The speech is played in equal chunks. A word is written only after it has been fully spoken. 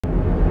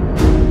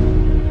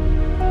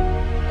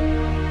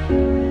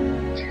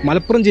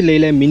മലപ്പുറം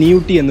ജില്ലയിലെ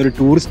മിനിയൂട്ടി എന്നൊരു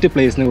ടൂറിസ്റ്റ്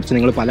പ്ലേസിനെ കുറിച്ച്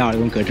നിങ്ങൾ പല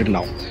ആളുകളും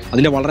കേട്ടിട്ടുണ്ടാവും.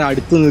 അതിൻ്റെ വളരെ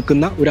അടുത്ത്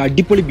നിൽക്കുന്ന ഒരു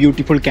അടിപൊളി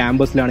ബ്യൂട്ടിഫുൾ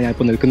ക്യാമ്പസിലാണ് ഞാൻ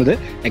ഇപ്പോൾ നിൽക്കുന്നത്.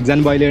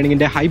 XandY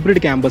ലേണിങ്ങിൻ്റെ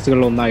ഹൈബ്രിഡ്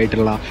ക്യാമ്പസുകളിൽ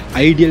ഒന്നായിട്ടുള്ള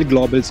ഐഡിയൽ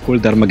ഗ്ലോബൽ സ്കൂൾ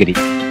ധർമ്മഗിരി.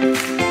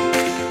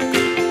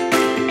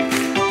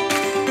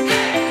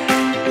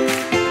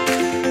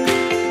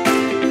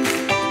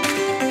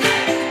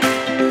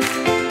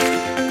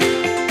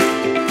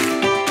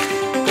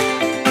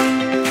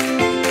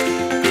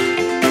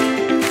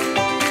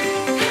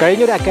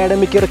 കഴിഞ്ഞൊരു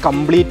അക്കാഡമിക് ഇയർ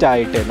കംപ്ലീറ്റ്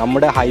ആയിട്ട്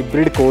നമ്മുടെ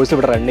ഹൈബ്രിഡ് കോഴ്സ്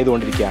ഇവിടെ റൺ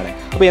ചെയ്തുകൊണ്ടിരിക്കുകയാണ്.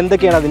 അപ്പോൾ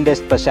എന്തൊക്കെയാണ് അതിൻ്റെ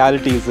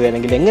സ്പെഷ്യാലിറ്റീസ്,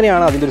 അല്ലെങ്കിൽ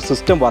എങ്ങനെയാണ് അതിൻ്റെ ഒരു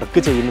സിസ്റ്റം വർക്ക്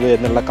ചെയ്യുന്നത്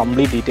എന്നുള്ള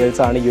കംപ്ലീറ്റ്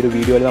ഡീറ്റെയിൽസ് ആണ് ഈ ഒരു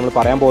വീഡിയോയിൽ നമ്മൾ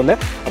പറയാൻ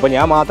പോകുന്നത്. അപ്പോൾ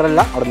ഞാൻ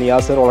മാത്രമല്ല, അവിടെ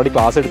നിയാസ് സർ ഓൾറെഡി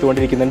ക്ലാസ്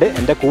എടുത്തുകൊണ്ടിരിക്കുന്നുണ്ട്.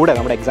 എൻ്റെ കൂടെ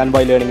നമ്മുടെ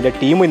XandY ലേണിങ്ങിൻ്റെ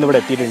ടീം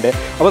ഇന്നിവിടെ എത്തിയിട്ടുണ്ട്.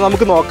 അപ്പോൾ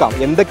നമുക്ക് നോക്കാം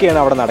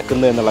എന്തൊക്കെയാണ് അവിടെ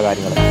നടക്കുന്നത് എന്നുള്ള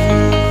കാര്യങ്ങൾ.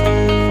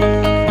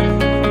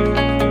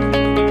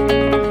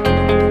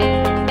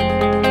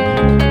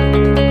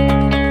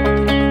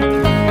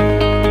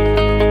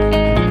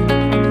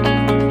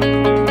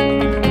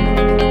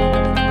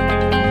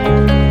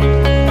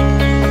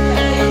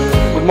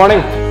 Good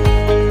morning.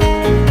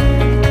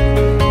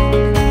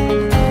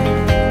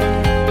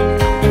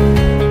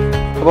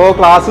 അപ്പോൾ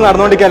ക്ലാസ്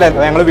നടന്നുകൊണ്ടിരിക്കുകയല്ലേ.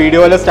 ഞങ്ങൾ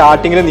വീഡിയോയിൽ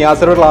സ്റ്റാർട്ടിങ്ങിൽ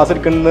നിയാസ് സർ ക്ലാസ്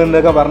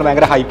എടുക്കുന്നതൊക്കെ പറഞ്ഞ്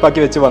ഭയങ്കര ഹൈപ്പാക്കി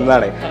വെച്ച്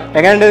വന്നതാണ്.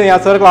 എങ്ങനെയുണ്ട്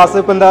നിയാസ് സർ ക്ലാസ്?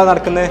 ഇപ്പോൾ എന്താ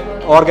നടക്കുന്നത്?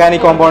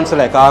 ഓർഗാനിക് കോമ്പൗണ്ട്സ്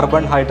അല്ലേ,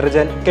 കാർബൺ,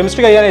 ഹൈഡ്രജൻ,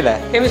 കെമിസ്ട്രി കഴിയാനില്ലേ?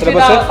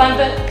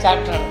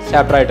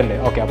 ചാപ്റ്റർ ആയിട്ടുണ്ട്.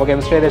 ഓക്കെ, അപ്പോൾ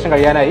കെമിസ്ട്രി ഏകദേശം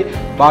കഴിയാനായി.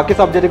 ബാക്കി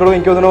സബ്ജക്റ്റുകളും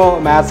എനിക്ക് തോന്നുന്നു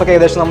മാത്സ് ഒക്കെ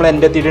ഏകദേശം നമ്മൾ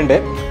എൻ്റെ എത്തിയിട്ടുണ്ട്.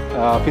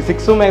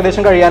 ഫിസിക്സും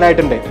ഏകദേശം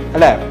കഴിയാനായിട്ടുണ്ട്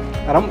അല്ലേ?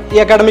 കാരണം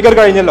ഈ അക്കാഡമിക് ഇയർ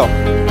കഴിഞ്ഞല്ലോ.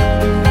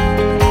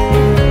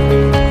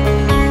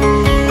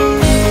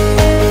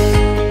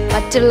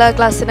 മറ്റുള്ള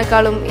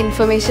ക്ലാസ്സിനെക്കാളും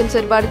ഇൻഫർമേഷൻസ്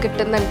ഒരുപാട്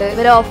കിട്ടുന്നുണ്ട്.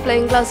 ഇവർ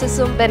ഓഫ്ലൈൻ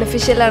ക്ലാസ്സസും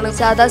ബെനിഫിഷ്യലാണ്.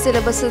 സാധാ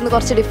സിലബസിൽ നിന്ന്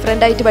കുറച്ച്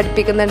ഡിഫറെൻ്റ് ആയിട്ട്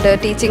പഠിപ്പിക്കുന്നുണ്ട്.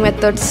 ടീച്ചിങ്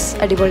മെത്തേഡ്സ്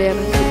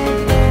അടിപൊളിയാണ്.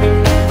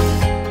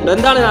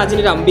 എന്താണ്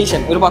രാജിന്റെ ഒരു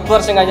അംബീഷൻ? ഒരു 10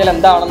 വർഷം കഴിഞ്ഞാൽ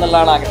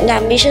എന്താണെന്നുള്ളതാണ് എന്റെ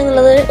അംബീഷൻ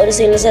എന്നുള്ളത് ഒരു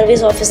civil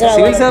service officer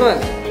civil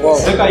servant.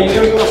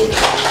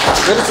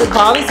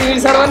 ഭാവി സിവിൽ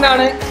സർവന്റ്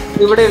ആണ്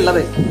ഇവിടെ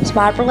ഉള്ളത്.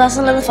 സ്മാർട്ട് ക്ലാസ്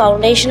എന്നുള്ളത്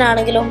ഫൗണ്ടേഷൻ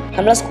ആണെങ്കിലും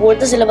നമ്മളെ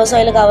സ്കൂളത്തെ സിലബസ്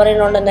അതിൽ കവർ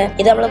ചെയ്യുന്നതുകൊണ്ട് തന്നെ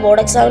ഇത് നമ്മളെ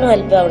ബോർഡ് എക്സാമിനും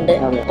ഹെൽപ്പ്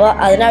ആവുന്നുണ്ട്. അപ്പോൾ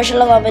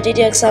അതിനാവശ്യമുള്ള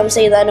കോമ്പറ്റേറ്റീവ് എക്സാംസ്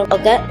എഴുതാനും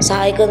ഒക്കെ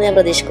സഹായിക്കുമെന്ന് ഞാൻ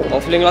പ്രതീക്ഷിക്കുന്നു.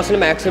 ഓഫ്ലൈൻ ക്ലാസ്സിൽ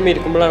മാക്സിമം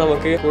ഇരിക്കുമ്പോഴാണ്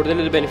നമുക്ക് കൂടുതൽ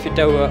ഒരു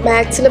ബെനിഫിറ്റ് ആവുക.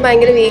 മാത്സിൽ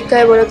ഭയങ്കര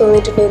വീക്കായ പോലെ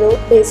തോന്നിയിട്ടുണ്ടായിരുന്നു.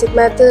 ബേസിക്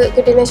മാത്ത്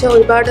കിട്ടിയതിനു ശേഷം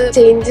ഒരുപാട്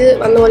ചേഞ്ച്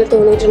വന്ന പോലെ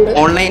തോന്നിയിട്ടുണ്ട്.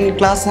 ഓൺലൈൻ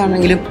ക്ലാസ്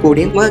ആണെങ്കിലും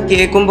കൂടി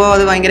കേൾക്കുമ്പോൾ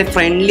അത് ഭയങ്കര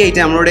ഫ്രണ്ട്ലി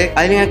ആയിട്ട് നമ്മളോട്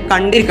അതിനെ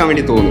കണ്ടിരിക്കാൻ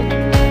വേണ്ടി തോന്നും.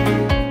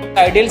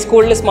 ഐഡിയൽ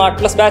സ്കൂളിൽ സ്മാർട്ട്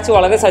പ്ലസ് ബാച്ച്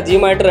വളരെ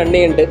സജീവമായിട്ട് റൺ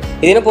ചെയ്യുന്നുണ്ട്.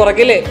 ഇതിന്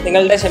പുറകിൽ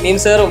നിങ്ങളുടെ ഷമീം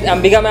സാറും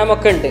അംബിക മാം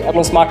ഒക്കെ ഉണ്ട്.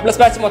 അപ്പോൾ സ്മാർട്ട് പ്ലസ്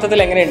ബാച്ച് മൊത്തത്തിൽ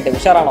എങ്ങനെയുണ്ട്?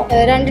 ഉഷാറാണോ?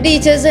 2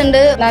 ടീച്ചേഴ്സ് ഉണ്ട്,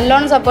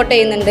 നല്ലോണം സപ്പോർട്ട്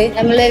ചെയ്യുന്നുണ്ട്.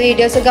 നമ്മള്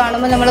വീഡിയോസ്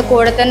കാണുമ്പോൾ നമ്മളെ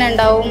കൂടെ തന്നെ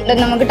ഉണ്ടാവും.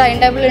 നമുക്ക് ടൈം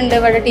ടേബിൾ ഉണ്ട്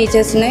ഇവിടെ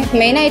ടീച്ചേഴ്സിന്.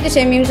 മെയിൻ ആയിട്ട്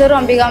ഷമീം സാറും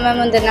അംബിക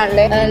മാമും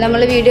തന്നെയാണല്ലേ.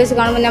 നമ്മൾ വീഡിയോസ്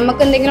കാണുമ്പോൾ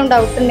നമുക്ക് എന്തെങ്കിലും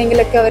ഡൗട്ട്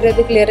ഉണ്ടെങ്കിലൊക്കെ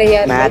അവരത് ക്ലിയർ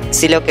ചെയ്യാറ്.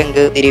 മാത്സിലൊക്കെ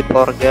എനിക്ക്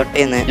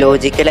പുറകോട്ടേന്ന്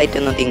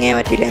ലോജിക്കലായിട്ടൊന്നും തിങ്ങാൻ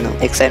പറ്റില്ലായിരുന്നു.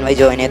 XandY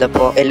ജോയിൻ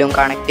ചെയ്തപ്പോൾ എല്ലാം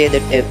കണക്ട്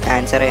ചെയ്തിട്ട്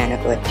ആൻസർ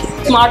ചെയ്യാനൊക്കെ പറ്റി.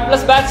 സ്മാർട്ട്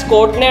പ്ലസ് ബാച്ച്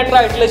കോർഡിനേറ്റർ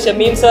ആയിട്ടുള്ള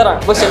ഷമീം സാറാണ്.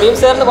 അപ്പോൾ ഷമീം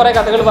സാറിന് കുറെ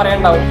കഥകൾ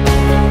പറയാനുണ്ടാവും.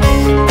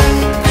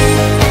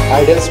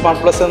 ഐഡിയൽ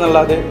സ്മാർട്ട് പ്ലസ്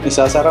എന്നുള്ളത്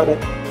നിശാ സാറാണ്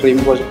ഡ്രീം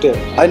പ്രോജക്റ്റ്.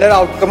 അതിൻ്റെ ഒരു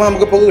ഔട്ട്കം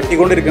നമുക്കിപ്പോൾ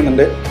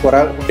കിട്ടിക്കൊണ്ടിരിക്കുന്നുണ്ട്.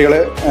 കുറേ കുട്ടികൾ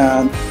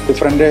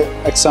ഡിഫറെൻറ്റ്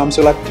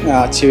എക്സാംസുകൾ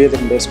അച്ചീവ്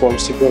ചെയ്തിട്ടുണ്ട്.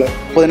 സ്കോളർഷിപ്പുകൾ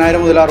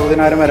 30,000 മുതൽ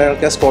 60,000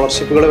 വരെയൊക്കെ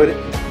സ്കോളർഷിപ്പുകൾ അവർ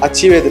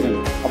അച്ചീവ്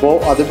ചെയ്തിട്ടുണ്ട്. അപ്പോൾ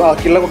അത്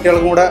ബാക്കിയുള്ള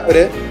കുട്ടികൾക്കും കൂടെ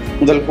ഒരു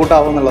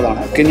മുതൽക്കൂട്ടാവും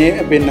എന്നുള്ളതാണ്. ഇനി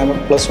പിന്നെ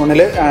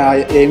 +1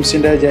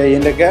 എയിംസിൻ്റെ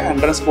JEEൻ്റെ ഒക്കെ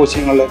എൻട്രൻസ്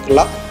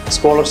കോച്ചിങ്ങുകളിലേക്കുള്ള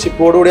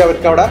സ്കോളർഷിപ്പോടുകൂടി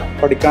അവർക്ക് അവിടെ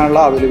പഠിക്കാനുള്ള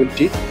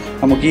അവൈലബിലിറ്റി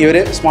നമുക്ക് ഈ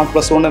ഒരു സ്മാർട്ട്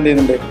പ്ലസ് കൊണ്ട് എന്ത്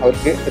ചെയ്യുന്നുണ്ട്,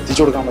 അവർക്ക്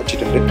എത്തിച്ചു കൊടുക്കാൻ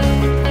പറ്റിയിട്ടുണ്ട്.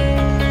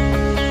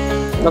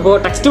 അപ്പോൾ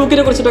ടെക്സ്റ്റ്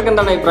ബുക്കിനെ കുറിച്ചിട്ടൊക്കെ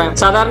എന്താണ് അഭിപ്രായം?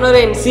 സാധാരണ ഒരു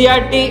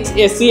NCERT,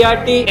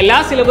 SCERT എല്ലാ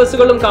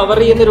സിലബസുകളും കവർ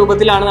ചെയ്യുന്ന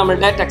രൂപത്തിലാണ്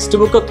നമ്മുടെ ടെക്സ്റ്റ്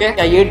ബുക്ക് ഒക്കെ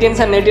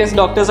IITians, NITians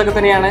ഡോക്ടേഴ്സ് ഒക്കെ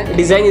തന്നെയാണ്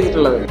ഡിസൈൻ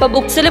ചെയ്തിട്ടുള്ളത്. ഇപ്പൊ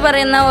ബുക്സിൽ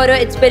പറയുന്ന ഓരോ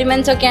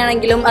എക്സ്പെരിമെന്റ്സ് ഒക്കെ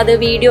ആണെങ്കിലും അത്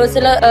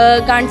വീഡിയോസിൽ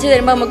കാണിച്ചു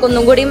തരുമ്പോൾ നമുക്ക്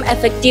ഒന്നും കൂടിയും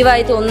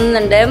എഫക്റ്റീവായി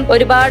തോന്നുന്നുണ്ട്.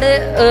 ഒരുപാട്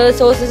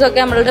സോഴ്സസ്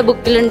ഒക്കെ നമ്മളുടെ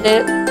ബുക്കിലുണ്ട്.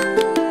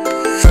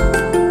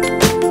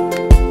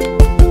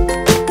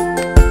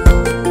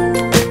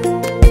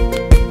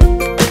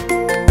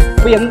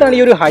 അപ്പോൾ എന്താണ്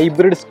ഈ ഒരു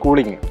ഹൈബ്രിഡ്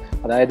സ്കൂളിങ്?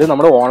 അതായത്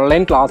നമ്മുടെ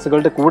ഓൺലൈൻ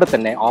ക്ലാസ്സുകളുടെ കൂടെ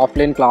തന്നെ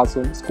ഓഫ്ലൈൻ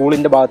ക്ലാസ്സും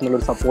സ്കൂളിൻ്റെ ഭാഗത്തു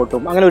നിന്നുള്ളൊരു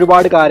സപ്പോർട്ടും അങ്ങനെ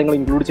ഒരുപാട് കാര്യങ്ങൾ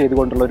ഇൻക്ലൂഡ്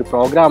ചെയ്തുകൊണ്ടുള്ള ഒരു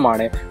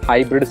പ്രോഗ്രാമാണ്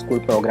ഹൈബ്രിഡ് സ്കൂൾ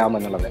പ്രോഗ്രാം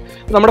എന്നുള്ളത്.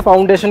 നമ്മുടെ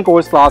ഫൗണ്ടേഷൻ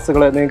കോഴ്സ്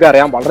ക്ലാസ്സുകൾ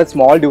നിങ്ങൾക്കറിയാം, വളരെ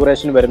സ്മോൾ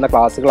ഡ്യൂറേഷൻ വരുന്ന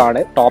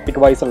ക്ലാസ്സുകളാണ്, ടോപ്പിക്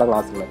വൈസ് ഉള്ള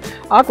ക്ലാസ്സുകൾ.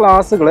 ആ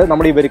ക്ലാസ്സുകൾ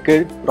നമ്മൾ ഇവർക്ക്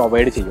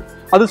പ്രൊവൈഡ് ചെയ്യും.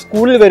 അത്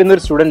സ്കൂളിൽ വരുന്ന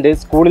ഒരു സ്റ്റുഡൻറ്റ്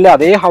സ്കൂളിലെ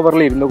അതേ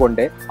ഹവറിൽ ഇരുന്നു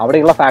കൊണ്ട്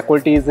അവിടെയുള്ള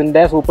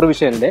ഫാക്കൽറ്റീസിൻ്റെ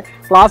സൂപ്പർവിഷനിലെ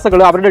ക്ലാസ്സുകൾ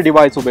അവരുടെ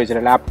ഡിവൈസ്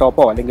ഉപയോഗിച്ചിട്ട്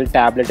ലാപ്ടോപ്പോ അല്ലെങ്കിൽ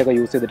ടാബ്ലറ്റ് ഒക്കെ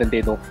യൂസ് ചെയ്തിട്ട് എന്ത്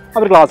ചെയ്യുന്നു,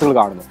 അവർ ക്ലാസ്സുകൾ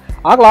കാണുന്നു.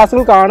 ആ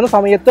ക്ലാസ്സുകൾ കാണുന്ന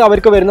സമയത്ത്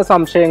അവർക്ക് വരുന്ന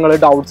സംശയങ്ങൾ,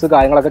 ഡൗട്ട്സ്,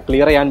 കാര്യങ്ങളൊക്കെ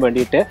ക്ലിയർ ചെയ്യാൻ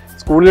വേണ്ടിയിട്ട്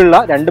സ്കൂളിലുള്ള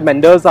 2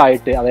 മെൻറ്റേഴ്സ്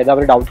ആയിട്ട്, അതായത്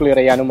അവർ ഡൗട്ട് ക്ലിയർ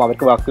ചെയ്യാനും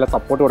അവർക്ക് വർക്കുള്ള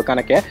സപ്പോർട്ട്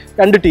കൊടുക്കാനൊക്കെ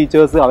 2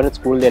 ടീച്ചേഴ്സ് അവരുടെ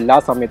സ്കൂളിൽ എല്ലാ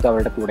സമയത്തും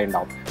അവരുടെ കൂടെ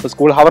ഉണ്ടാവും. അപ്പോൾ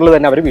സ്കൂൾ ഹവറിൽ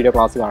തന്നെ അവർ വീഡിയോ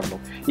ക്ലാസ് കാണുന്നു.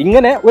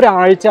 ഇങ്ങനെ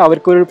ഒരാഴ്ച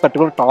അവർക്കൊരു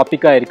പർട്ടിക്കുലർ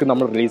ടോപ്പിക്കായിരിക്കും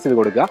നമ്മൾ റിലീസ് ചെയ്ത്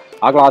കൊടുക്കുക.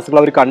 ആ ക്ലാസ്സുകൾ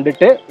അവർ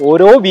കണ്ടിട്ട്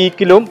ഓരോ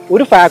വീക്കിലും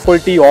ഒരു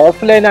ഫാക്കൽറ്റി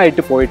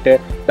ഓഫ്ലൈനായിട്ട് പോയിട്ട്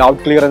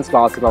ഡൗട്ട് ക്ലിയറൻസ്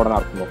ക്ലാസ്സുകൾ അവിടെ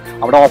നടത്തുന്നു.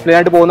 അവിടെ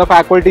ഓഫ്ലൈനായിട്ട് പോകുന്ന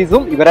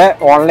ഫാക്കൽറ്റീസും ഇവരെ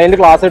ഓൺലൈനിൽ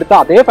ക്ലാസ് എടുത്ത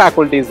അതേ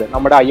ഫാക്കൽറ്റീസ്,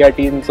 നമ്മുടെ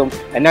IITiansഉം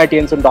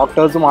NITiansഉം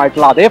ഡോക്ടേഴ്സും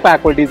ആയിട്ടുള്ള അതേ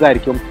ഫാക്കൽറ്റീസ്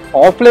ആയിരിക്കും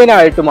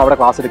ഓഫ്ലൈനായിട്ടും അവിടെ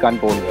ക്ലാസ് എടുക്കാൻ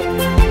പോകുന്നത്.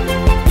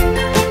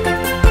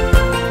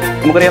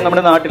 നമുക്കറിയാം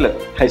നമ്മുടെ നാട്ടിൽ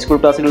ഹൈസ്കൂൾ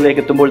ക്ലാസ്സുകളിലേക്ക്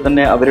എത്തുമ്പോൾ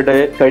തന്നെ അവരുടെ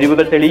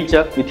കഴിവുകൾ തെളിയിച്ച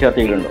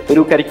വിദ്യാർത്ഥികളുണ്ട്.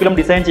 ഒരു കരിക്കുലം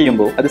ഡിസൈൻ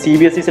ചെയ്യുമ്പോൾ അത്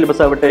CBSE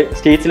സിലബസ് ആവട്ടെ,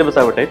 സ്റ്റേറ്റ് സിലബസ്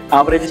ആവട്ടെ,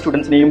 ആവറേജ്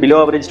സ്റ്റുഡൻസിനെയും ബിലോ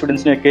ആവറേജ്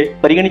സ്റ്റുഡൻസിനെയൊക്കെ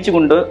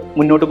പരിഗണിച്ചുകൊണ്ട്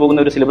മുന്നോട്ട് പോകുന്ന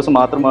ഒരു സിലബസ്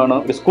മാത്രമാണ്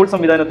ഒരു സ്കൂൾ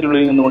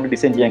സംവിധാനത്തിനുള്ളിൽ നിന്നുകൊണ്ട്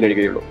ഡിസൈൻ ചെയ്യാൻ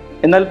കഴിയുകയുള്ളൂ.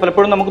 എന്നാൽ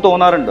പലപ്പോഴും നമുക്ക്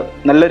തോന്നാറുണ്ട്,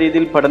 നല്ല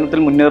രീതിയിൽ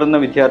പഠനത്തിൽ മുന്നേറുന്ന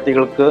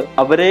വിദ്യാർത്ഥികൾക്ക്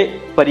അവരെ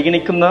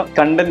പരിഗണിക്കുന്ന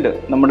കണ്ടന്റ്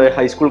നമ്മുടെ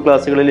ഹൈസ്കൂൾ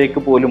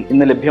ക്ലാസ്സുകളിലേക്ക് പോലും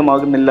ഇന്ന്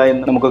ലഭ്യമാകുന്നില്ല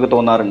എന്ന് നമുക്കൊക്കെ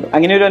തോന്നാറുണ്ട്.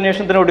 അങ്ങനെ ഒരു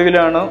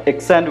അന്വേഷണത്തിനൊടുവിലാണ്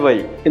XandY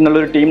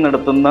എന്നുള്ളൊരു ടീം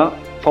നടത്തുന്ന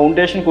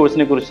ഫൗണ്ടേഷൻ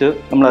കോഴ്സിനെ കുറിച്ച്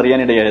നമ്മൾ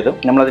അറിയാനിടയായത്.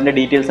 നമ്മൾ അതിന്റെ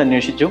ഡീറ്റെയിൽസ്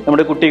അന്വേഷിച്ചു.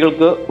 നമ്മുടെ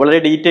കുട്ടികൾക്ക് വളരെ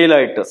ഡീറ്റെയിൽ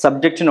ആയിട്ട്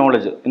സബ്ജക്ട്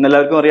നോളജ്,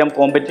 ഇന്നെല്ലാവർക്കും അറിയാം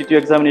കോമ്പറ്റേറ്റീവ്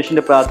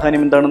എക്സാമിനേഷന്റെ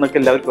പ്രാധാന്യം എന്താണെന്നൊക്കെ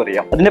എല്ലാവർക്കും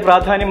അറിയാം. അതിന്റെ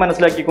പ്രാധാന്യം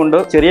മനസ്സിലാക്കിക്കൊണ്ട്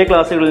ചെറിയ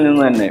ക്ലാസ്സുകളിൽ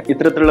നിന്ന് തന്നെ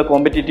ഇത്തരത്തിലുള്ള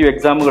കോമ്പറ്റേറ്റീവ്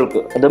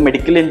എക്സാമുകൾക്ക്, അത്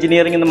മെഡിക്കൽ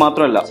എഞ്ചിനീയറിംഗ് എന്ന്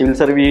മാത്രമല്ല, സിവിൽ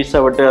സർവീസ്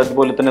ആവട്ടെ,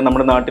 അതുപോലെ തന്നെ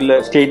നമ്മുടെ നാട്ടിലെ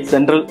സ്റ്റേറ്റ്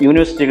സെൻട്രൽ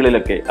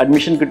യൂണിവേഴ്സിറ്റികളിലൊക്കെ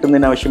അഡ്മിഷൻ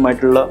കിട്ടുന്നതിന്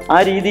ആവശ്യമായിട്ടുള്ള ആ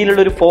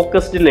രീതിയിലുള്ള ഒരു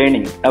ഫോക്കസ്ഡ്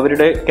ലേണിംഗ്,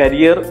 അവരുടെ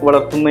കരിയർ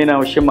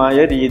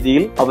വളർത്തുന്നതിനാവശ്യമായ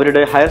രീതിയിൽ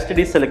അവരുടെ ഹയർ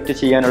സ്റ്റഡീസ് സെലക്ട്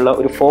ചെയ്യാനുള്ള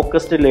ഒരു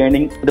ഫോക്കസ്ഡ്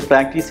ലേണിംഗ് അത്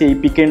പ്രാക്ടീസ്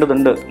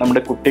ചെയ്യിപ്പിക്കേണ്ടതുണ്ട്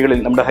നമ്മുടെ കുട്ടികളിൽ,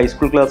 നമ്മുടെ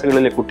ഹൈസ്കൂൾ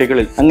ക്ലാസ്സുകളിലെ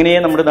കുട്ടികളിൽ. അങ്ങനെയേ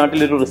നമ്മുടെ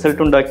നാട്ടിലൊരു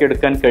റിസൾട്ട്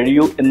ഉണ്ടാക്കിയെടുക്കാൻ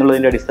കഴിയൂ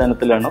എന്നുള്ളതിന്റെ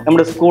അടിസ്ഥാനത്തിലാണ്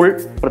നമ്മുടെ സ്കൂൾ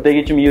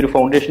പ്രത്യേകിച്ചും ഈ ഒരു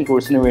ഫൗണ്ടേഷൻ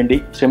കോഴ്സിന് വേണ്ടി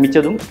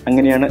ശ്രമിച്ചതും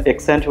അങ്ങനെയാണ്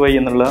XandY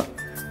എന്നുള്ള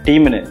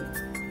ടീമിനെ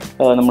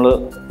നമ്മൾ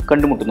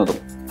കണ്ടുമുട്ടുന്നതും.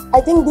 I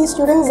think these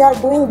students are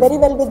doing very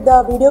well with the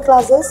video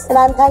classes, and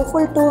I'm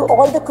thankful to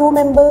all the crew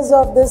members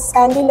of this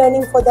XandY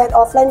Learning for their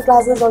offline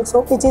classes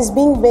also, which is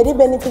being very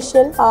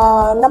beneficial.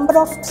 Number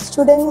of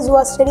students who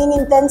are studying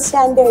in 10th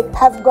standard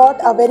have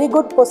got a very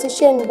good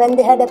position when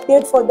they had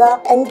appeared for the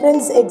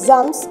entrance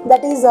exams,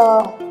 that is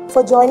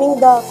for joining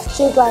the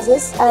coaching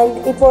classes, and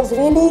it was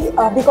really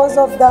because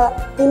of the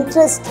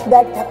interest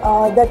that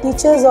the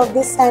teachers of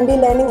this XandY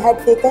Learning had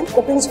taken.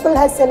 The principal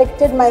has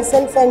selected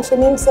myself and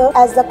Shamim sir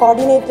as the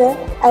coordinator,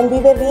 and we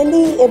were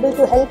really able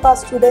to help our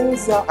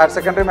students. Higher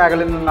secondary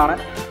മേഖലയിൽ നിന്നാണ്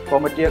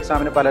competitive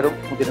എക്സാമിന് പലരും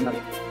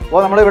മുതിരുന്നത്.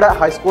 അപ്പോൾ നമ്മളിവിടെ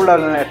high school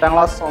ലെവലിൽ നിന്ന് 8ാം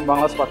class, 9ാം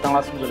class, 10ാം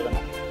class മുതൽ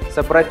തന്നെ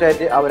സെപ്പറേറ്റ്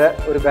ആയിട്ട് അവരെ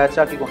ഒരു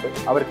ബാച്ചാക്കിക്കൊണ്ട്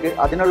അവർക്ക്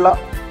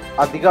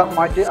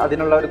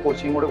അതിനുള്ള ഒരു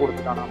കോച്ചിങ് കൂടി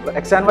കൊടുത്തിട്ടാണ് നമ്മൾ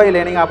XandY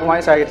ലേണിംഗ്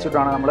ആപ്പുമായി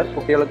സഹകരിച്ചിട്ടാണ് നമ്മൾ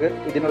കുട്ടികൾക്ക്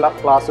ഇതിനുള്ള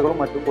ക്ലാസ്സുകളും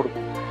മറ്റും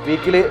കൊടുക്കും.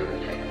 വീക്കിലി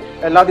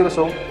എല്ലാ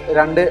ദിവസവും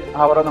 2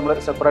 അവർ നമ്മൾ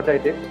സെപ്പറേറ്റ്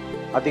ആയിട്ട്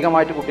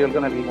അധികമായിട്ട്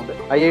കുട്ടികൾക്ക് നൽകിക്കൊണ്ട്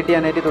IIT,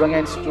 NIT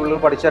തുടങ്ങിയ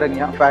ഇൻസ്റ്റിറ്റ്യൂട്ടുകളിൽ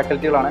പഠിച്ചിറങ്ങിയ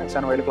ഫാക്കൽറ്റികളാണ്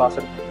XandY ക്ലാസ്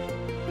എടുക്കുന്നത്.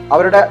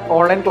 അവരുടെ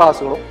ഓൺലൈൻ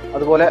ക്ലാസ്സുകളും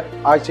അതുപോലെ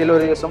ആഴ്ചയിൽ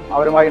ഒരു ദിവസം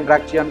അവരുമായി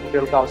ഇൻട്രാക്ട് ചെയ്യാൻ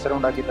കുട്ടികൾക്ക് അവസരം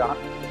ഉണ്ടാക്കിയിട്ടാണ്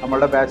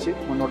നമ്മളുടെ ബാച്ച്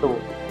മുന്നോട്ട്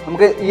പോകുന്നത്.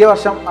 നമുക്ക് ഈ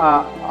വർഷം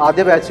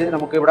ആദ്യ ബാച്ച്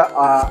നമുക്കിവിടെ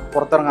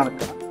പുറത്തിറങ്ങാൻ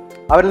നിൽക്കുന്നത്.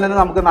 അവരിൽ നിന്ന്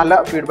നമുക്ക് നല്ല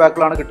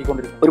ഫീഡ്ബാക്കുകളാണ്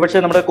കിട്ടിക്കൊണ്ടിരിക്കുന്നത്. ഒരുപക്ഷെ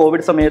നമ്മുടെ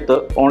കോവിഡ് സമയത്ത്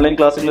ഓൺലൈൻ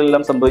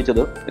ക്ലാസ്സുകളിലെല്ലാം സംഭവിച്ചത്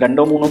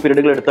 2-3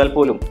 പീരീഡുകൾ എടുത്താൽ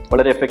പോലും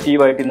വളരെ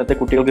എഫക്റ്റീവായിട്ട് ഇന്നത്തെ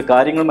കുട്ടികൾക്ക്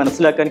കാര്യങ്ങൾ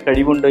മനസ്സിലാക്കാൻ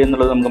കഴിവുണ്ട്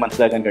എന്നുള്ളത് നമുക്ക്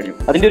മനസ്സിലാക്കാൻ കഴിയും.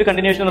 അതിന്റെ ഒരു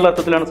കണ്ടിന്യൂഷൻ എന്നുള്ള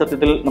അർത്ഥത്തിലാണ്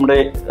സത്യത്തിൽ നമ്മുടെ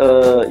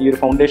ഈ ഒരു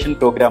ഫൗണ്ടേഷൻ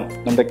പ്രോഗ്രാം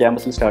നമ്മുടെ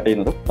ക്യാമ്പസിൽ സ്റ്റാർട്ട്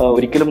ചെയ്യുന്നത്.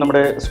 ഒരിക്കലും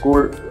നമ്മുടെ സ്കൂൾ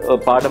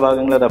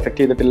പാഠഭാഗങ്ങൾ അത്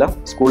അഫക്റ്റ് ചെയ്തിട്ടില്ല.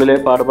 സ്കൂളിലെ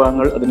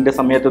പാഠഭാഗങ്ങൾ അതിന്റെ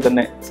സമയത്ത്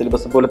തന്നെ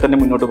സിലബസ് പോലെ തന്നെ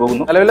മുന്നോട്ട്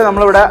പോകുന്നു. നിലവിൽ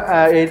നമ്മളിവിടെ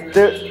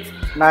 8th,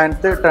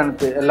 9th,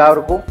 10th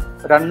എല്ലാവർക്കും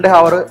 2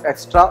 ഹവർ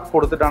എക്സ്ട്രാ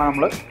കൊടുത്തിട്ടാണ്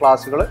നമ്മൾ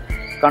ക്ലാസ്സുകൾ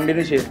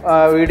കണ്ടിന്യൂ ചെയ്യും.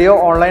 വീഡിയോ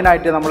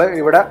ഓൺലൈനായിട്ട് നമ്മൾ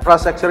ഇവിടെ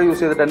ഇൻഫ്രാസ്ട്രക്ചർ യൂസ്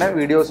ചെയ്തിട്ട് തന്നെ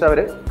വീഡിയോസ് അവർ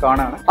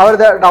കാണുകയാണ്.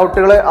 അവരുടെ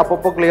ഡൗട്ടുകൾ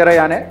അപ്പോൾ ക്ലിയർ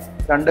ചെയ്യാൻ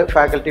 2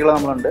 ഫാക്കൽറ്റികൾ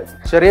നമ്മളുണ്ട്.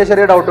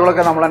 ചെറിയ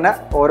ഡൗട്ടുകളൊക്കെ നമ്മൾ തന്നെ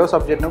ഓരോ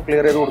സബ്ജക്റ്റിനും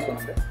ക്ലിയർ ചെയ്ത്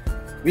കൊടുക്കുന്നുണ്ട്.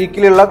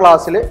 വീക്കിലുള്ള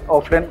ക്ലാസ്സിൽ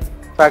ഓഫ്ലൈൻ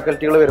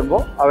ഫാക്കൽറ്റികൾ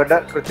വരുമ്പോൾ അവരുടെ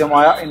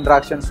കൃത്യമായ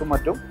ഇൻട്രാക്ഷൻസും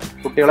മറ്റും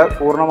കുട്ടികളെ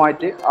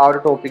പൂർണ്ണമായിട്ട് ആ ഒരു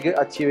ടോപ്പിക്ക്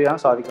അച്ചീവ് ചെയ്യാൻ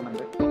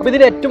സാധിക്കുന്നുണ്ട്. അപ്പോൾ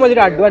ഇതിൻ്റെ ഏറ്റവും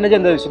വലിയൊരു അഡ്വാൻറ്റേജ്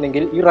എന്താണെന്ന്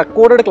വെച്ചിട്ടുണ്ടെങ്കിൽ ഈ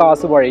റെക്കോർഡഡ്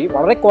ക്ലാസ് വഴി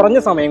വളരെ കുറഞ്ഞ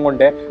സമയം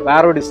കൊണ്ട്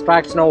വേറൊരു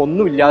ഡിസ്ട്രാക്ഷനോ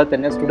ഒന്നുമില്ലാതെ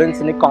തന്നെ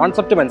സ്റ്റുഡൻസിന്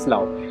കോൺസെപ്റ്റ്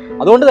മനസ്സിലാവും.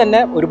 അതുകൊണ്ട് തന്നെ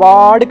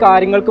ഒരുപാട്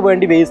കാര്യങ്ങൾക്ക്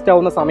വേണ്ടി വേസ്റ്റ്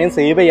ആവുന്ന സമയം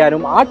സേവ്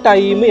ചെയ്യാനും ആ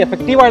ടൈം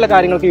എഫക്റ്റീവായുള്ള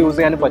കാര്യങ്ങൾക്ക് യൂസ്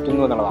ചെയ്യാനും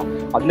പറ്റുന്നു എന്നുള്ളതാണ്.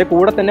 അതിൻ്റെ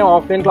കൂടെ തന്നെ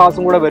ഓഫ്ലൈൻ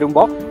ക്ലാസ്സും കൂടെ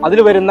വരുമ്പോൾ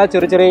അതിൽ വരുന്ന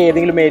ചെറിയ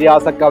ഏതെങ്കിലും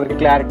ഏരിയാസൊക്കെ അവർക്ക്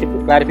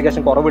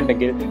ക്ലാരിഫിക്കേഷൻ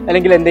കുറവുണ്ടെങ്കിൽ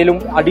അല്ലെങ്കിൽ എന്തെങ്കിലും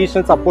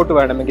അഡീഷണൽ സപ്പോർട്ട്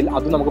വേണമെങ്കിൽ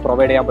അത് നമുക്ക്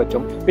പ്രൊവൈഡ് ചെയ്യാൻ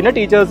പറ്റും. പിന്നെ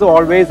ടീച്ചേഴ്സ്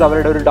ഓൾവേസ്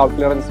അവരുടെ ഒരു ഡൗട്ട്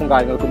ക്ലിയറൻസും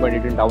കാര്യങ്ങൾക്കും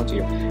വേണ്ടിയിട്ട് ഉണ്ടാവും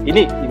ചെയ്യും.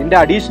 ഇനി ഇതിൻ്റെ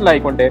അഡീഷണൽ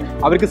ആയിക്കൊണ്ട്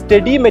അവർക്ക്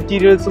സ്റ്റഡി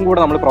മെറ്റീരിയൽസും കൂടെ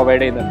നമ്മൾ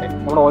പ്രൊവൈഡ് ചെയ്യുന്നുണ്ട്.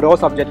 നമ്മുടെ ഓരോ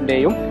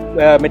സബ്ജക്റ്റിൻ്റെയും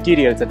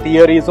മെറ്റീരിയൽസ്,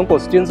 തിയറീസും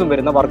ക്വസ്റ്റ്യൻസും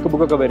വരുന്ന വർക്ക്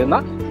ബുക്കൊക്കെ വരുന്ന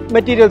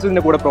മെറ്റീരിയൽസ്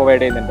ഇതിൻ്റെ കൂടെ പ്രൊവൈഡ്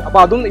ചെയ്യുന്നുണ്ട്.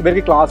 അപ്പോൾ അതും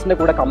ഇവർക്ക് ക്ലാസ്സിൻ്റെ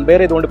കൂടെ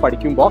കമ്പയർ ചെയ്തുകൊണ്ട്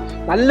പഠിക്കുമ്പോൾ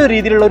നല്ല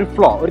രീതിയിലുള്ള ഒരു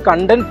ഫ്ലോ, ഒരു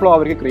കണ്ടന്റ് ഫ്ലോ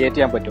അവർക്ക് ക്രിയേറ്റ്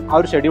ചെയ്യാൻ പറ്റും.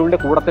 ആ ഒരു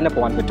ഷെഡ്യൂളിൻ്റെ കൂടെ തന്നെ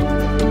പോകാൻ പറ്റും.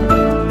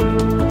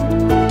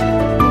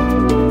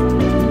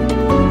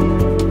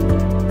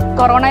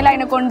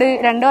 കൊറോണയിലതിനെ കൊണ്ട്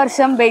 2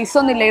 വർഷം ബേസ്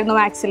ഒന്നും ഇല്ലായിരുന്നു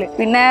മാത്സിൽ.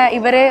 പിന്നെ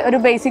ഇവര് ഒരു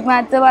ബേസിക്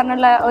മാത്ത്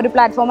പറഞ്ഞുള്ള ഒരു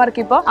പ്ലാറ്റ്ഫോം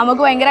ഇറക്കിയപ്പോൾ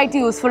നമുക്ക് ഭയങ്കരമായിട്ട്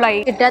യൂസ്ഫുൾ ആയി.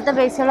 കിട്ടാത്ത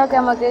ബേസുകളൊക്കെ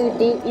നമുക്ക്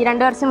കിട്ടി. ഈ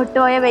 2 വർഷം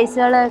വിട്ടുപോയ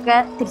ബേസുകളൊക്കെ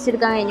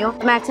തിരിച്ചെടുക്കാൻ കഴിഞ്ഞു.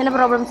 മാത്സിന്റെ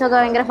പ്രോബ്ലംസ് ഒക്കെ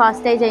ഭയങ്കര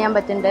ഫാസ്റ്റായി ചെയ്യാൻ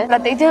പറ്റുന്നുണ്ട്.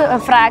 പ്രത്യേകിച്ച്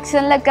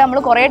ഫ്രാക്ഷനിലൊക്കെ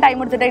നമ്മൾ കുറേ ടൈം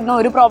എടുത്തിട്ടായിരുന്നു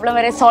ഒരു പ്രോബ്ലം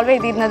വരെ സോൾവ്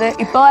ചെയ്തിരുന്നത്.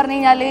 ഇപ്പോൾ പറഞ്ഞു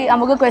കഴിഞ്ഞാൽ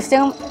നമുക്ക്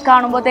ക്വസ്റ്റ്യൻ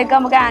കാണുമ്പോഴത്തേക്ക്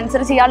നമുക്ക്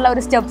ആൻസർ ചെയ്യാനുള്ള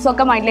ഒരു സ്റ്റെപ്സ്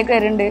ഒക്കെ മൈൻഡിലേക്ക്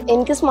വരുന്നുണ്ട്.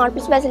 എനിക്ക് സ്മാർട്ട്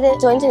പിച്ച് ബാച്ചിൽ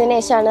ജോയിൻ ചെയ്തതിനു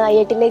ശേഷമാണ്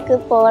IITയിലേക്ക്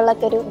പോകാനുള്ള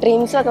ഒരു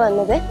ഡ്രീംസ് ഒക്കെ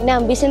വന്നത്. പിന്നെ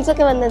അംബിഷൻസ്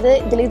ഒക്കെ വന്നത്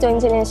ഇതിലേക്ക് ജോയിൻ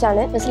ചെയ്തതിനു ശേഷമാണ്.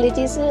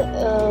 ഫെസിലിറ്റീസ്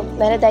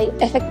വളരെ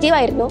എഫക്റ്റീവ്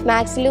ആയിരുന്നു.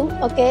 മാത്സിലും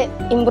ഒക്കെ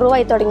ഇമ്പ്രൂവ്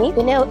ആയി തുടങ്ങി.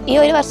 പിന്നെ ഈ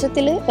ഒരു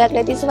വർഷത്തിൽ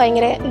ഫാക്കൽറ്റീസ്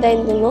ഭയങ്കര ഇതായി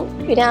നിന്നു.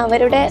 പിന്നെ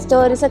അവരുടെ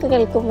സ്റ്റോറീസ് ഒക്കെ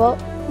കേൾക്കുമ്പോൾ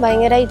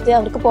ഭയങ്കരമായിട്ട്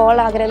അവർക്ക്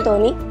പോകാനുള്ള ആഗ്രഹം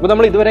തോന്നി. അപ്പോൾ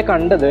നമ്മൾ ഇതുവരെ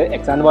കണ്ടത്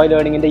XandY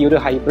ലേണിംഗിന്റെ ഈ ഒരു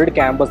ഹൈബ്രിഡ്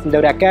ക്യാമ്പസിന്റെ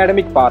ഒരു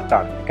അക്കാഡമിക്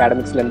പാർട്ടാണ്.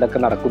 അക്കാഡമിക്സിൽ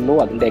എന്തൊക്കെ നടക്കുന്നു,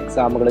 അതിന്റെ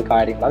എക്സാമുകൾ,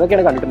 കാര്യങ്ങൾ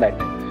അതൊക്കെയാണ്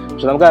കണ്ടിട്ടുണ്ടായിരുന്നത്.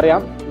 പക്ഷെ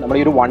നമുക്കറിയാം നമ്മൾ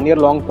ഈ ഒരു 1 year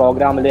ലോങ്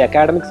പ്രോഗ്രാമിൽ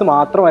അക്കാഡമിക്സ്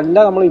മാത്രമല്ല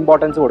നമ്മൾ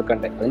ഇമ്പോർട്ടൻസ്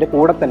കൊടുക്കേണ്ടത്. അതിൻ്റെ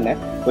കൂടെ തന്നെ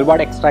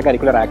ഒരുപാട് എക്സ്ട്രാ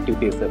കരിക്കുലർ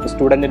ആക്ടിവിറ്റീസ്,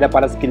 സ്റ്റുഡൻറ്റിൻ്റെ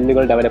പല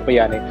സ്കില്ലുകൾ ഡെവലപ്പ്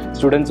ചെയ്യാൻ,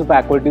 സ്റ്റുഡൻസും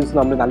ഫാക്കൽറ്റീസും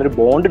നമ്മൾ നല്ലൊരു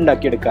ബോണ്ട്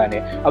ഉണ്ടാക്കിയെടുക്കാൻ,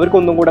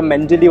 അവർക്കൊന്നും കൂടെ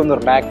മെൻ്റലി ഒന്ന്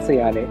റിലാക്സ്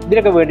ചെയ്യാൻ,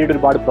 ഇതിനൊക്കെ വേണ്ടിയിട്ട്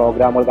ഒരുപാട്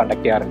പ്രോഗ്രാമുകൾ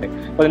കണ്ടക്ട് ചെയ്യാറുണ്ട്.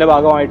 അപ്പോൾ അതിൻ്റെ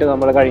ഭാഗമായിട്ട്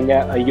നമ്മൾ കഴിഞ്ഞ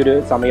ഈ ഒരു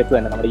സമയത്ത്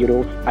തന്നെ നമ്മുടെ ഈ ഒരു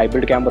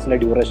ഹൈബ്രിഡ് ക്യാമ്പസിൻ്റെ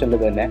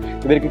ഡ്യൂറേഷനിൽ തന്നെ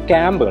ഇവർക്ക്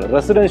ക്യാമ്പുകൾ,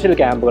 റെസിഡൻഷ്യൽ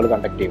ക്യാമ്പുകൾ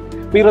കണ്ടക്ട് ചെയ്യും.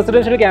 അപ്പോൾ ഈ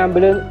റെസിഡൻഷ്യൽ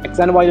ക്യാമ്പിൽ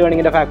XandY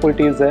Learningൻ്റെ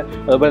ഫാക്കൽറ്റീസ്,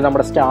 അതുപോലെ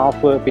നമ്മുടെ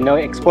സ്റ്റാഫ്, പിന്നെ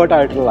എക്സ്പേർട്ട്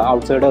ആയിട്ടുള്ള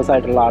ഔട്ട്സൈഡേഴ്സ്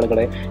ആയിട്ടുള്ള ആളുകൾ,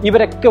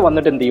 ഇവരൊക്കെ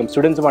വന്നിട്ട് എന്ത് ചെയ്യും,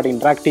 സ്റ്റുഡൻസുമായിട്ട്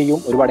ഇൻട്രാക്ട് ചെയ്യും.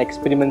 ഒരുപാട്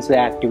എക്സ്പെരിമെൻറ്റ്സ്,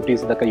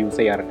 ആക്ടിവിറ്റീസ് ഇതൊക്കെ യൂസ്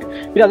ചെയ്യാറുണ്ട്.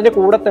 പിന്നെ അതിൻ്റെ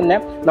കൂടെ തന്നെ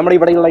നമ്മുടെ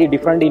ഇവിടെയുള്ള ഈ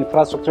ഡിഫറെൻറ്റ്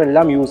ഇൻഫ്രാസ്ട്രക്ചർ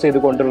എല്ലാം യൂസ്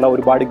ചെയ്തുകൊണ്ടുള്ള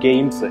ഒരുപാട്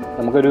ഗെയിംസ്,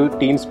 നമുക്കൊരു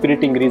ടീം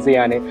സ്പിരിറ്റ് ഇൻക്രീസ്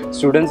ചെയ്യാൻ,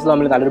 സ്റ്റുഡൻസ്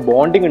തമ്മിൽ നല്ലൊരു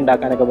ബോണ്ടിങ്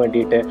ഉണ്ടാക്കാനൊക്കെ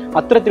വേണ്ടിയിട്ട്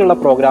അത്തരത്തിലുള്ള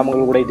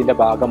പ്രോഗ്രാമുകൾ കൂടെ ഇതിൻ്റെ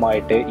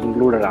ഭാഗമായിട്ട്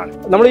ഇൻക്ലൂഡഡ് ആണ്.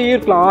 നമ്മൾ ഈ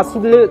ഒരു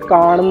ക്ലാസ്സിൽ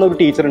കാണുന്ന ഒരു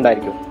ടീച്ചർ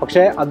ഉണ്ടായിരിക്കും,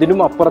 പക്ഷേ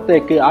അതിനും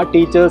അപ്പുറത്തേക്ക് ആ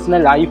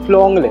ടീച്ചേഴ്സിനെ ലൈഫ്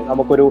ലോങ്ങിൽ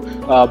നമുക്കൊരു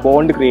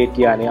ബോണ്ട് ക്രിയേറ്റ്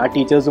ചെയ്യാൻ, ആ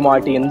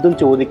ടീച്ചേഴ്സുമായിട്ട് എന്തും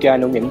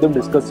ചോദിക്കാനും എന്തും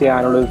ഡിസ്കസ്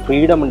ചെയ്യാനുള്ള ഒരു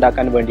ഫ്രീഡം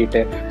ഉണ്ടാക്കാൻ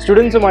വേണ്ടിയിട്ട്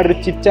സ്റ്റുഡൻസുമായിട്ടൊരു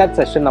ചിറ്റ് ചാറ്റ്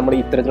സെഷൻ നമ്മൾ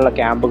ഇത്തരത്തിലുള്ള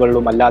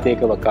ക്യാമ്പുകളിലും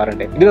അല്ലാതെയൊക്കെ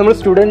വെക്കാറുണ്ട്. ഇത് നമ്മൾ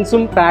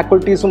സ്റ്റുഡൻസും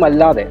ഫാക്കൽറ്റീസും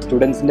അല്ലാതെ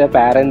സ്റ്റുഡൻസിൻ്റെ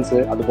പാരൻസ്,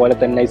 അതുപോലെ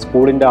തന്നെ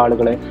സ്കൂളിൻ്റെ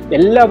ആളുകൾ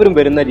എല്ലാവരും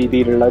വരുന്ന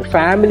രീതിയിലുള്ള ഒരു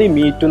ഫാമിലി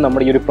മീറ്റും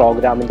നമ്മുടെ ഈ ഒരു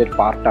പ്രോഗ്രാമിൻ്റെ ഒരു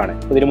പാർട്ടാണ്.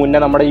 ഇതിന്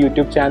മുന്നേ നമ്മുടെ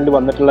യൂട്യൂബ് ചാനലിൽ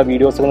വന്നിട്ടുള്ള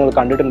വീഡിയോസ് നിങ്ങൾ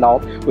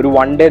കണ്ടിട്ടുണ്ടാവും. ഒരു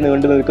 1 day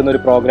നീണ്ടു നിൽക്കുന്ന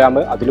ഒരു പ്രോഗ്രാം,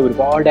 അതിൽ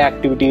ഒരുപാട്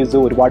ആക്ടിവിറ്റീസ്,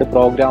 ഒരുപാട്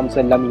പ്രോഗ്രാംസ്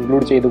എല്ലാം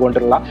ഇൻക്ലൂഡ്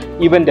ചെയ്തുകൊണ്ടുള്ള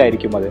ഇവൻ്റ്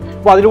ആയിരിക്കും അത്.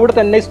 അപ്പോൾ അതിലൂടെ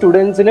തന്നെ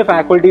സ്റ്റുഡൻസിന്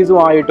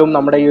ഫാക്കൽറ്റീസുമായിട്ടും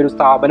നമ്മുടെ ഈ ഒരു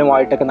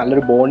സ്ഥാപനമായിട്ടൊക്കെ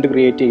നല്ലൊരു ബോണ്ട്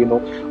ക്രിയേറ്റ് ചെയ്യുന്നു.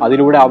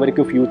 അതിലൂടെ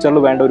അവർക്ക് ഫ്യൂച്ചറിൽ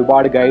വേണ്ട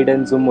ഒരുപാട്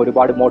ഗൈഡൻസും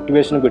ഒരുപാട്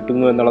മോട്ടിവേഷനും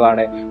കിട്ടുന്നു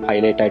എന്നുള്ളതാണ്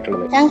ഹൈലൈറ്റ്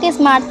ആയിട്ടുള്ളത്. ഞങ്ങൾക്ക്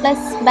സ്മാർട്ട്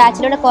പ്ലസ്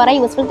ബാച്ചിലൂടെ കുറേ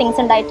യൂസ്ഫുൾ തിങ്സ്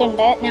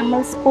ഉണ്ടായിട്ടുണ്ട്.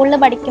 നമ്മൾ സ്കൂളിൽ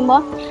പഠിക്കുമ്പോൾ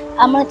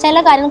നമ്മൾ ചില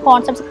കാര്യങ്ങൾ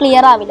കോൺസെപ്റ്റ്സ്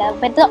ക്ലിയർ ആവില്ല.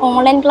 ഇപ്പോഴത്തെ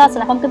ഓൺലൈൻ ക്ലാസ്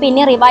ആണ്, നമുക്ക്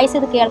പിന്നെ റിവൈസ്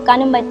ചെയ്ത്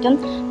കേൾക്കാനും പറ്റും.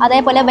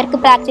 അതേപോലെ അവർക്ക്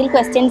പ്രാക്ടിക്കൽ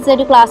ക്വസ്റ്റ്യൻസ്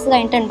ഒരു ക്ലാസ്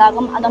കഴിഞ്ഞിട്ട്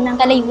ഉണ്ടാകും. അതുകൊണ്ട്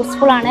ഞങ്ങൾക്ക് നല്ല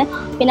യൂസ്ഫുൾ ആണ്.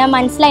 പിന്നെ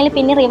മനസ്സിലായാലും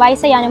പിന്നെ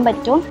റിവൈസ് ചെയ്യാനും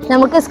പറ്റും.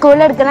 നമുക്ക്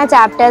സ്കൂളിൽ എടുക്കുന്ന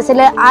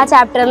ചാപ്റ്റേഴ്സിൽ ആ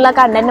ചാപ്റ്ററിലെ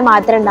കണ്ടന്റ്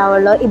മാത്രമേ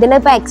ഉണ്ടാവുള്ളൂ.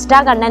 ഇതിലിപ്പോൾ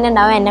എക്സ്ട്രാ കണ്ടന്റ്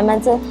ഉണ്ടാവും.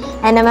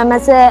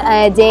 NMMS,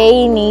 JEE,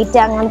 NEET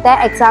അങ്ങനത്തെ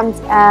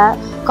എക്സാംസ്,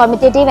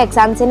 കോമ്പറ്റേറ്റീവ്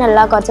എക്സാംസിനുള്ള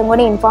കുറച്ചും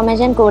കൂടി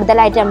ഇൻഫോർമേഷൻ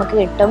കൂടുതലായിട്ട് നമുക്ക്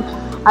കിട്ടും.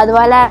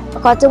 അതുപോലെ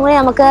കുറച്ചും കൂടി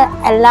നമുക്ക്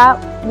എല്ലാ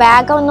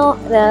വേഗം ഒന്ന്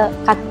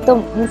കത്തും,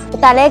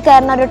 തലയിൽ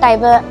കയറുന്ന ഒരു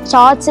ടൈപ്പ്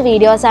ഷോർട്സ്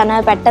വീഡിയോസ് ആണ്.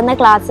 പെട്ടെന്ന്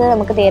ക്ലാസ്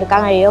നമുക്ക്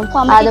തീർക്കാൻ കഴിയും.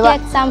 അതുപോലെ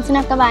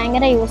എക്സാംസിനൊക്കെ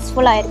ഭയങ്കര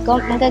യൂസ്ഫുൾ ആയിരിക്കും.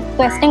 നമുക്ക്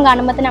ക്വസ്റ്റ്യൻ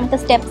കാണുമ്പോൾ തന്നെ നമുക്ക്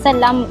സ്റ്റെപ്സ്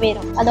എല്ലാം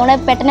വരും.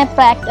 അതുകൊണ്ട് പെട്ടെന്ന്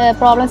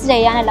പ്രോബ്ലംസ്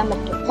ചെയ്യാനെല്ലാം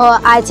പറ്റും. അപ്പോൾ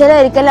ആഴ്ചയിൽ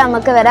ഒരിക്കലും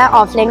നമുക്ക് ഇവരെ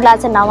ഓഫ്ലൈൻ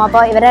ക്ലാസ് ഉണ്ടാവും.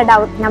 അപ്പോൾ ഇവരെ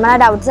നമ്മളെ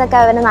ഡൗട്ട്സ് ഒക്കെ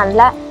അവർ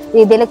നല്ല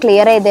രീതിയിൽ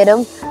ക്ലിയർ ചെയ്ത് തരും.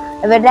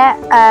 ഇവരുടെ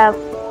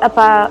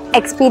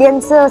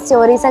എക്സ്പീരിയൻസ്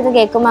സ്റ്റോറീസ് ഒക്കെ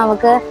കേൾക്കുമ്പോൾ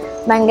നമുക്ക്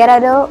ഭയങ്കര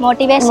ഒരു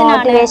മോട്ടിവേഷൻ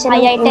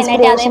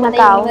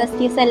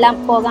എല്ലാം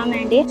പോകാൻ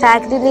വേണ്ടി.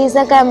 ഫാക്കൽറ്റീസ്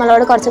ഒക്കെ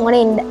നമ്മളോട് കുറച്ചും കൂടി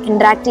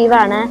ഇന്ററാക്റ്റീവ്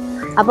ആണ്.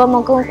 അപ്പൊ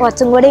നമുക്ക്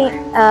കുറച്ചും കൂടി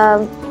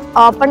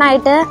ഓപ്പൺ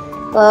ആയിട്ട്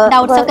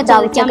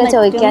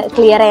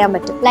ക്ലിയർ ചെയ്യാൻ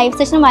പറ്റും. ലൈവ്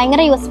സെഷൻ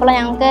ഭയങ്കര യൂസ്ഫുൾ ആണ്.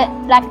 ഞങ്ങൾക്ക്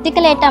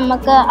പ്രാക്ടിക്കലായിട്ട്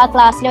നമുക്ക് ആ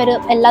ക്ലാസ്സിൽ ഒരു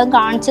എല്ലാം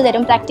കാണിച്ചു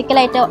തരും.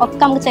 പ്രാക്ടിക്കലായിട്ട്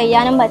ഒക്കെ നമുക്ക്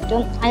ചെയ്യാനും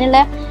പറ്റും.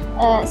 അതിനുള്ള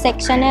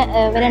സെക്ഷന്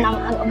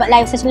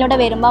ലൈവ് സെഷനിലൂടെ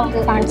വരുമ്പോൾ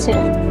നമുക്ക് കാണിച്ചു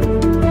തരും.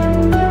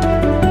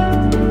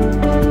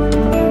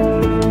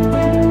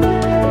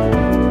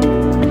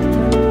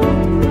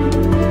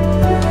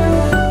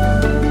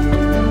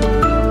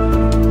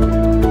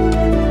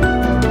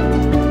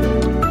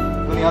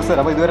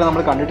 അപ്പോൾ ഇതുവരെ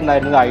നമ്മൾ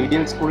കണ്ടിട്ടുണ്ടായിരുന്നത്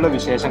ഐഡിയൽ സ്കൂളിലെ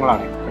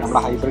വിശേഷങ്ങളാണ്.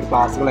 നമ്മുടെ ഹൈബ്രിഡ്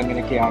ക്ലാസ്സുകൾ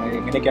എങ്ങനെയൊക്കെയാണ്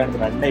ഇത്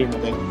റൺ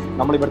ചെയ്യുന്നത്,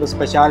 നമ്മളിവിടുത്തെ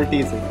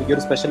സ്പെഷ്യാലിറ്റീസ്, ഈ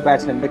ഒരു സ്പെഷ്യൽ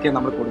ബാച്ചിന് എന്തൊക്കെയാണ്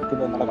നമ്മൾ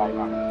കൊടുക്കുന്നത് എന്നുള്ള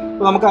കാര്യമാണ്.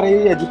 അപ്പോൾ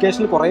നമുക്കറിയാം ഈ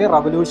എഡ്യൂക്കേഷനിൽ കുറേ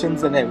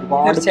റവല്യൂഷൻസ് തന്നെ,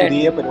 ഒരുപാട്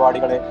പുതിയ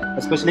പരിപാടികൾ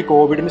എസ്പെഷ്യലി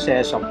കോവിഡിന്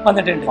ശേഷം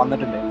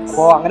വന്നിട്ടുണ്ട്.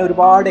 അപ്പോൾ അങ്ങനെ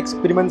ഒരുപാട്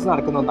എക്സ്പെരിമെന്റ്സ്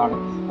നടക്കുന്ന ഒന്നാണ്.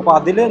 അപ്പോൾ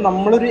അതിൽ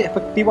നമ്മളൊരു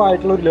എഫക്റ്റീവ്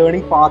ആയിട്ടുള്ള ഒരു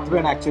ലേണിംഗ് പാത്ത്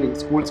വേണം ആക്ച്വലി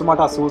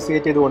സ്കൂൾസുമായിട്ട്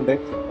അസോസിയേറ്റ് ചെയ്തുകൊണ്ട്.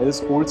 അതായത്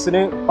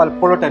സ്കൂൾസിന്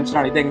പലപ്പോഴും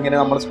ടെൻഷനാണ് ഇതെങ്ങനെ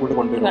നമ്മുടെ സ്കൂളിൽ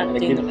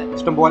കൊണ്ടുവരും.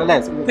 ഇഷ്ടംപോലെ അല്ലേ,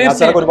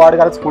 ഒരുപാട്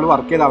കാലം സ്കൂളിൽ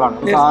വർക്ക് ചെയ്ത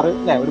ആളാണ് സാറ്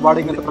അല്ലേ, ഒരുപാട്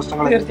ഇങ്ങനത്തെ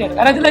പ്രശ്നങ്ങൾ.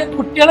 കാരണം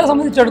കുട്ടികളെ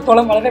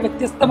സംബന്ധിച്ചിടത്തോളം വളരെ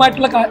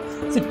വ്യത്യസ്തമായിട്ടുള്ള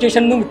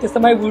സിറ്റുവേഷനിൽ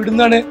വ്യത്യസ്തമായ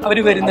വീടുന്നാണ് അവർ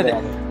വരുന്നത്.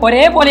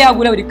 ഒരേപോലെ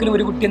ആകൂല ഒരിക്കലും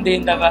ഒരു കുട്ടി എന്ത്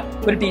ചെയ്യുന്നുണ്ടാവുക,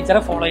 ഒരു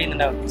ടീച്ചറെ ഫോളോ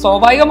ചെയ്യുന്നുണ്ടാവും.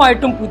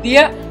 സ്വാഭാവികമായിട്ടും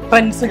പുതിയ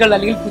ട്രെൻഡ്സുകൾ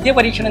അല്ലെങ്കിൽ പുതിയ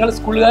പരീക്ഷണങ്ങൾ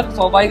സ്കൂളുകാർ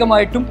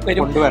സ്വാഭാവികമായിട്ടും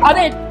വരും. അത്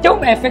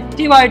ഏറ്റവും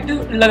എഫക്റ്റീവ് ആയിട്ട്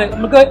ഉള്ളത്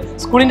നമുക്ക്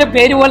സ്കൂളിന്റെ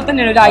പേര് പോലെ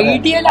തന്നെയാണ്, ഒരു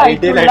ഐഡിയൽ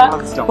ആയിട്ടുള്ള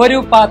ഒരു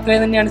പാത്വേ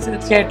തന്നെയാണ്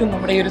തീർച്ചയായിട്ടും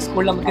നമ്മുടെ ഈ ഒരു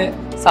സ്കൂളിൽ നമുക്ക്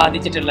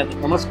സാധിച്ചിട്ടുള്ളത്.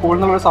 നമ്മൾ സ്കൂളിൽ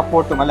നിന്നുള്ള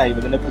സപ്പോർട്ടും അല്ല,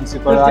 ഇതിന്റെ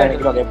പ്രിൻസിപ്പൽ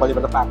ആണെങ്കിലും അതേപോലെ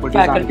ഇവരുടെ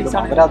ഫാക്കൽറ്റീസ് ആണെങ്കിലും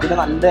അവർ അതിന്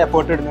നല്ല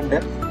എഫേർട്ട് ഇടുന്നുണ്ട്.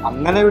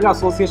 അങ്ങനെ ഒരു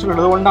അസോസിയേഷൻ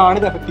ഉള്ളത് കൊണ്ടാണ്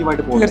ഇത്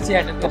എഫക്റ്റീവായിട്ട് പോകുന്നത്.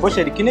 തീർച്ചയായിട്ടും. അപ്പോൾ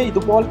ശരിക്കും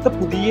ഇതുപോലത്തെ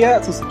പുതിയ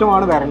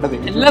സിസ്റ്റമാണ് വരേണ്ടത്.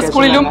 എല്ലാ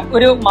സ്കൂളിലും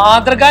ഒരു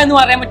മാതൃക എന്ന്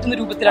പറയാൻ പറ്റുന്ന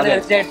രൂപത്തിലാണ്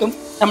തീർച്ചയായിട്ടും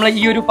നമ്മൾ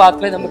ഈ ഒരു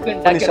പാത്വേ നമുക്ക്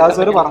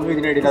പറഞ്ഞു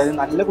ഇതിനിടയിൽ. അതായത്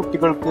നല്ല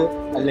കുട്ടികൾക്ക്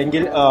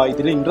അല്ലെങ്കിൽ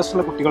ഇതിൽ ഇൻട്രസ്റ്റ്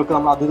ഉള്ള കുട്ടികൾക്ക്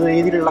നമ്മൾ അത്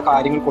രീതിയിലുള്ള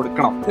കാര്യങ്ങൾ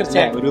കൊടുക്കണം.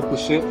 തീർച്ചയായും ഒരു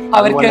പുഷ്,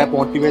 അതുപോലെ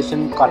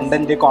മോട്ടിവേഷൻ,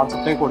 കണ്ടന്റ്,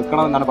 കോൺസെപ്റ്റ്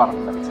കൊടുക്കണം എന്നാണ്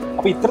പറഞ്ഞത്.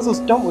 അപ്പൊ ഇത്ര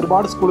സിസ്റ്റം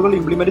ഒരുപാട് സ്കൂളുകൾ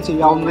ഇംപ്ലിമെന്റ്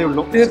ചെയ്യാവുന്നതേ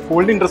ഉള്ളൂ.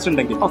 സ്കൂളിന് ഇൻട്രസ്റ്റ്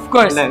ഉണ്ടെങ്കിൽ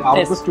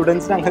അവർക്ക്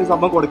സ്റ്റുഡൻസിന് അങ്ങനെ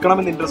സംഭവം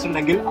കൊടുക്കണമെന്ന് ഇൻട്രസ്റ്റ്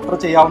ഉണ്ടെങ്കിൽ അത്ര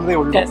ചെയ്യാവുന്നതേ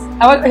ഉള്ളൂ.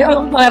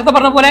 നേരത്തെ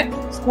പറഞ്ഞ പോലെ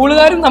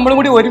സ്കൂളുകാരും നമ്മളും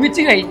കൂടി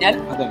ഒരുമിച്ച് കഴിഞ്ഞാൽ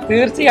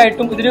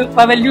തീർച്ചയായിട്ടും ഇതൊരു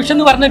റവല്യൂഷൻ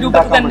എന്ന് പറഞ്ഞ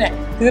രൂപത്തിൽ തന്നെ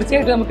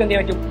തീർച്ചയായിട്ടും നമുക്ക് എന്ത്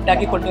ചെയ്യാൻ പറ്റും,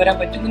 ഉണ്ടാക്കി കൊണ്ടുവരാൻ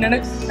പറ്റും എന്നാണ്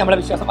നമ്മുടെ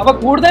വിശ്വാസം. അപ്പൊ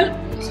കൂടുതൽ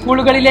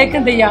സ്കൂളുകളിലേക്ക്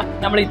എന്ത് ചെയ്യാം,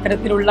 നമ്മൾ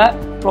ഇത്തരത്തിലുള്ള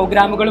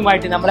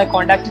പ്രോഗ്രാമുകളുമായിട്ട് നമ്മളെ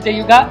കോൺടാക്ട്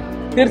ചെയ്യുക.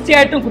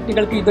 തീർച്ചയായിട്ടും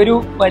കുട്ടികൾക്ക് ഇതൊരു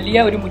വലിയ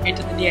ഒരു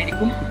മുന്നേറ്റം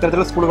തന്നെയായിരിക്കും.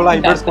 ഇത്തരത്തിലുള്ള സ്കൂളുകൾ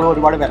ഹൈബ്രിഡ് സ്കൂളുകൾ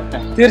ഒരുപാട് വരട്ടെ.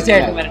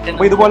 തീർച്ചയായിട്ടും വരട്ടെ.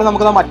 അപ്പോൾ ഇതുപോലെ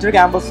നമുക്ക് മറ്റൊരു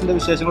ക്യാമ്പസിന്റെ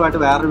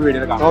വിശേഷങ്ങളായിട്ട് വേറൊരു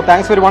വീഡിയോ കാണാം.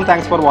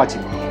 Thanks for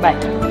watching. ബൈ.